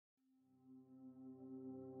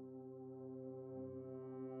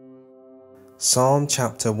Psalm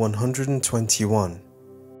chapter 121.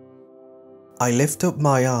 I lift up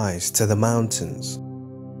my eyes to the mountains.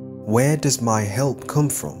 Where does my help come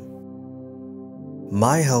from?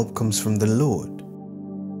 My help comes from the Lord,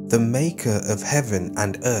 the maker of heaven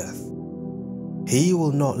and earth. He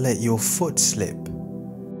will not let your foot slip.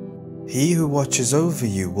 He who watches over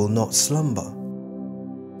you will not slumber.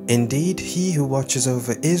 Indeed, he who watches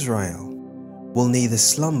over Israel will neither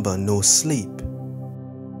slumber nor sleep.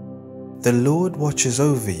 The Lord watches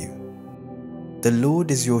over you. The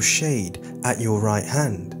Lord is your shade at your right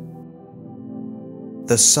hand.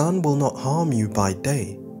 The sun will not harm you by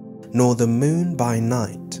day, nor the moon by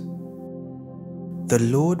night. The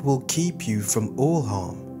Lord will keep you from all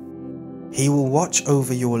harm. He will watch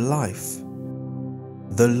over your life.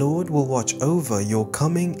 The Lord will watch over your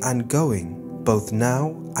coming and going, both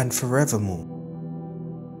now and forevermore.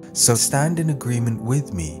 So stand in agreement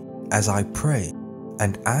with me as I pray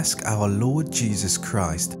and ask our Lord Jesus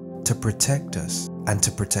Christ to protect us and to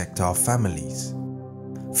protect our families,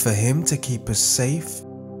 for Him to keep us safe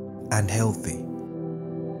and healthy.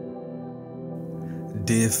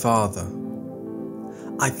 Dear Father,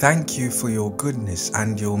 I thank you for your goodness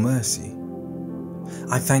and your mercy.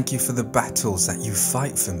 I thank you for the battles that you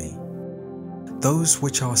fight for me, those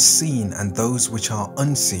which are seen and those which are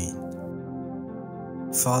unseen.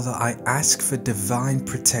 Father, I ask for divine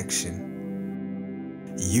protection.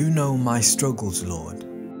 You know my struggles, Lord.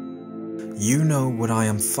 You know what I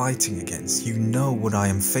am fighting against. You know what I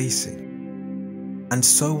am facing. And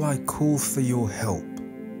so I call for your help.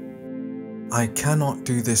 I cannot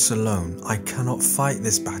do this alone. I cannot fight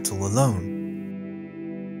this battle alone.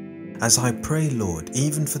 As I pray, Lord,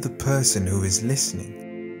 even for the person who is listening,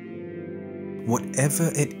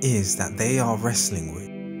 whatever it is that they are wrestling with,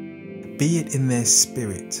 be it in their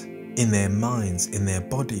spirit, in their minds, in their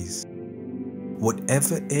bodies,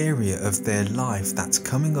 whatever area of their life that's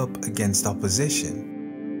coming up against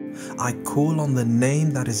opposition, I call on the name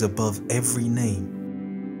that is above every name.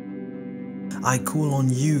 I call on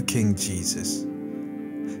you, King Jesus.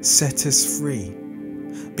 Set us free,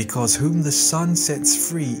 because whom the Son sets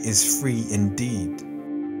free is free indeed.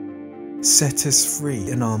 Set us free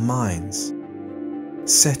in our minds.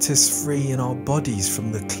 Set us free in our bodies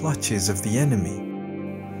from the clutches of the enemy.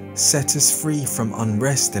 Set us free from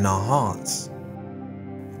unrest in our hearts.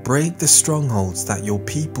 Break the strongholds that your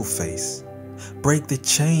people face. Break the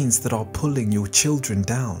chains that are pulling your children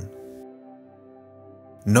down.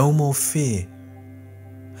 No more fear.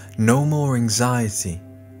 No more anxiety.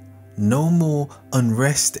 No more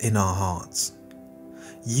unrest in our hearts.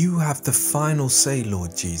 You have the final say,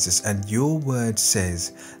 Lord Jesus, and your word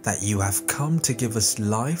says that you have come to give us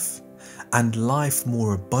life and life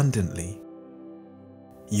more abundantly.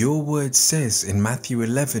 Your word says in Matthew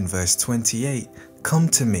 11 verse 28, "Come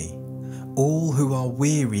to me, all who are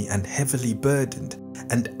weary and heavily burdened,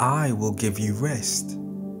 and I will give you rest."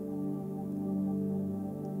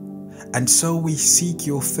 And so we seek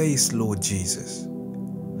your face, Lord Jesus.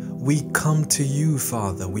 We come to you,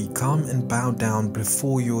 Father. We come and bow down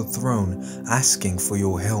before your throne, asking for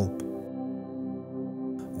your help.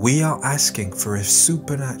 We are asking for a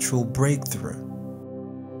supernatural breakthrough.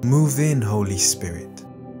 Move in, Holy Spirit.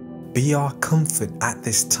 Be our comfort at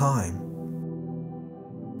this time.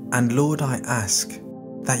 And Lord, I ask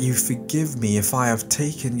that you forgive me if I have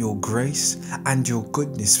taken your grace and your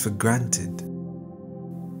goodness for granted.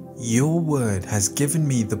 Your word has given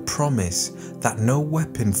me the promise that no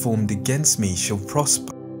weapon formed against me shall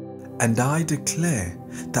prosper, and I declare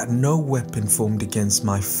that no weapon formed against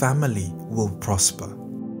my family will prosper.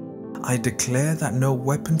 I declare that no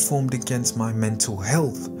weapon formed against my mental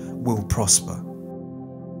health will prosper.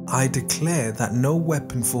 I declare that no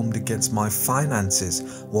weapon formed against my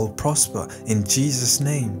finances will prosper in Jesus'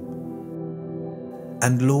 name.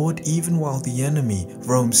 And Lord, even while the enemy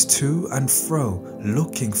roams to and fro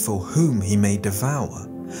looking for whom he may devour,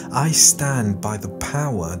 I stand by the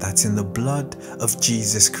power that's in the blood of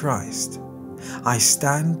Jesus Christ. I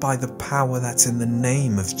stand by the power that's in the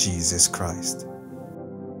name of Jesus Christ.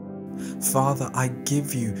 Father, I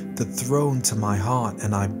give you the throne to my heart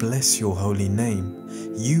and I bless your holy name.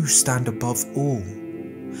 You stand above all,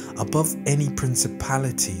 above any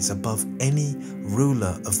principalities, above any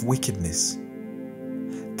ruler of wickedness.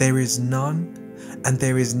 There is none and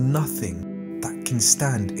there is nothing that can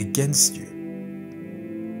stand against you.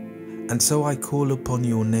 And so I call upon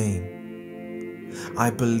your name.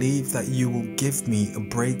 I believe that you will give me a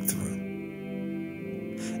breakthrough.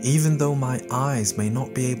 Even though my eyes may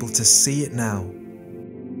not be able to see it now,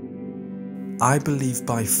 I believe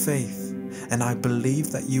by faith, and I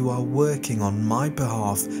believe that you are working on my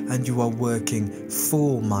behalf and you are working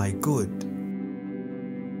for my good.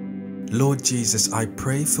 Lord Jesus, I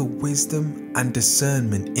pray for wisdom and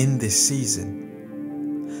discernment in this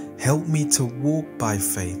season. Help me to walk by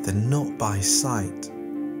faith and not by sight.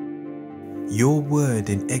 Your word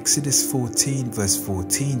in Exodus 14 verse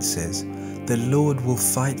 14 says, "The Lord will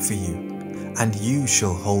fight for you, and you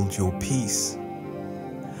shall hold your peace."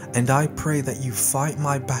 And I pray that you fight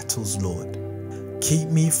my battles, Lord. Keep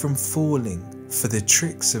me from falling for the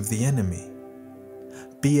tricks of the enemy.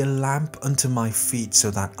 Be a lamp unto my feet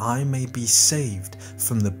so that I may be saved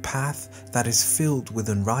from the path that is filled with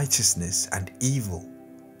unrighteousness and evil.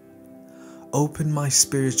 Open my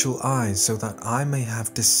spiritual eyes so that I may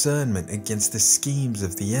have discernment against the schemes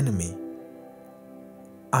of the enemy.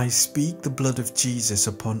 I speak the blood of Jesus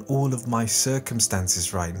upon all of my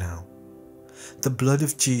circumstances right now. The blood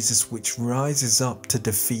of Jesus which rises up to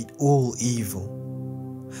defeat all evil.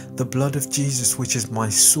 The blood of Jesus which is my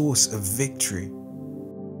source of victory.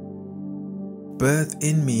 Birth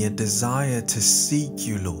in me a desire to seek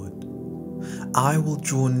you, Lord. I will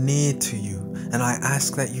draw near to you, and I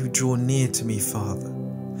ask that you draw near to me, Father.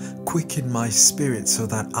 Quicken my spirit so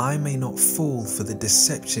that I may not fall for the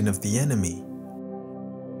deception of the enemy.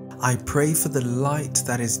 I pray for the light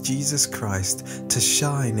that is Jesus Christ to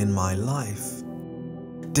shine in my life.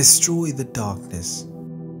 Destroy the darkness.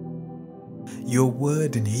 Your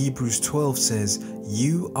word in Hebrews 12 says,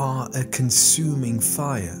 "You are a consuming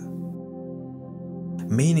fire,"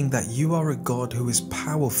 meaning that you are a God who is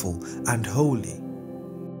powerful and holy.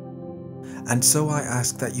 And so I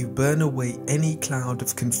ask that you burn away any cloud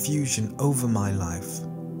of confusion over my life.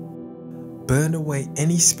 Burn away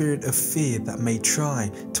any spirit of fear that may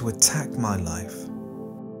try to attack my life.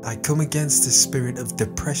 I come against the spirit of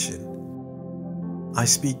depression. I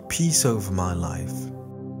speak peace over my life.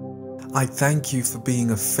 I thank you for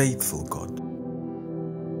being a faithful God.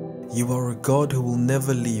 You are a God who will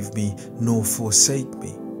never leave me nor forsake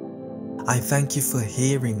me. I thank you for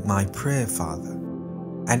hearing my prayer, Father,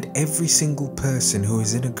 and every single person who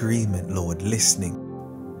is in agreement, Lord, listening.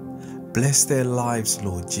 Bless their lives,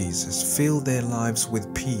 Lord Jesus. Fill their lives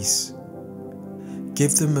with peace.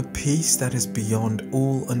 Give them a peace that is beyond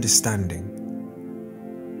all understanding.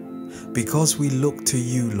 Because we look to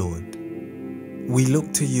you, Lord. We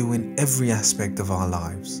look to you in every aspect of our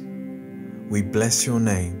lives. We bless your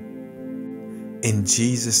name. In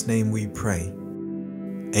Jesus' name we pray.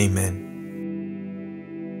 Amen.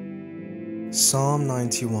 Psalm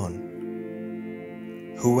 91.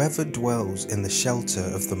 Whoever dwells in the shelter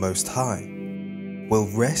of the Most High will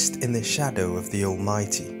rest in the shadow of the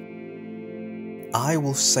Almighty. I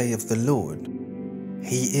will say of the Lord,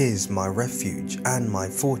 He is my refuge and my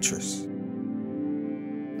fortress,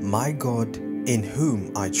 my God in whom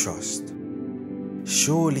I trust.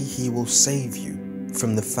 Surely He will save you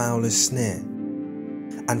from the fowler's snare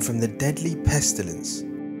and from the deadly pestilence.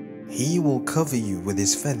 He will cover you with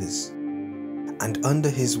His feathers, and under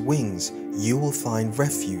His wings you will find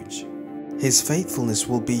refuge. His faithfulness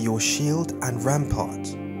will be your shield and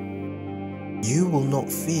rampart. You will not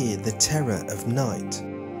fear the terror of night,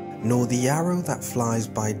 nor the arrow that flies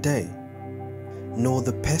by day, nor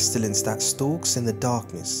the pestilence that stalks in the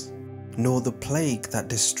darkness, nor the plague that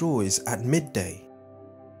destroys at midday.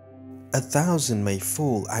 1,000 may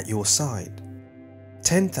fall at your side,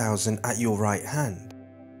 10,000 at your right hand,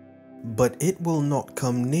 but it will not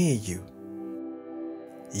come near you.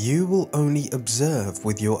 You will only observe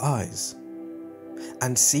with your eyes,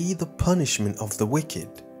 and see the punishment of the wicked.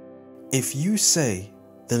 If you say,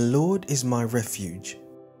 "The Lord is my refuge,"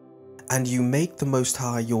 and you make the Most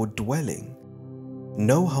High your dwelling,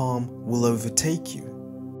 no harm will overtake you,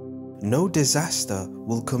 no disaster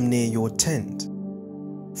will come near your tent.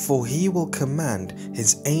 For He will command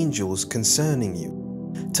His angels concerning you,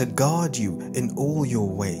 to guard you in all your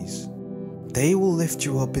ways. They will lift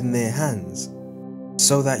you up in their hands,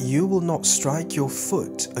 so that you will not strike your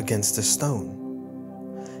foot against a stone.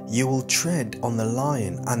 You will tread on the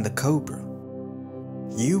lion and the cobra.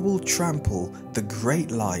 You will trample the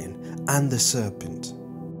great lion and the serpent.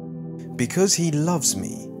 Because He loves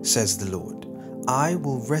me, says the Lord, I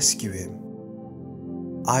will rescue him.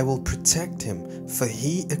 I will protect him, for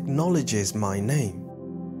he acknowledges my name.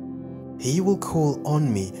 He will call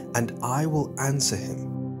on me, and I will answer him.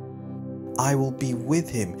 I will be with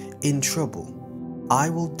him in trouble. I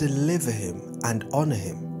will deliver him and honor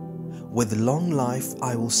him. With long life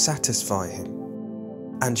I will satisfy him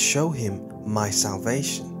and show him my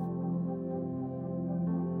salvation.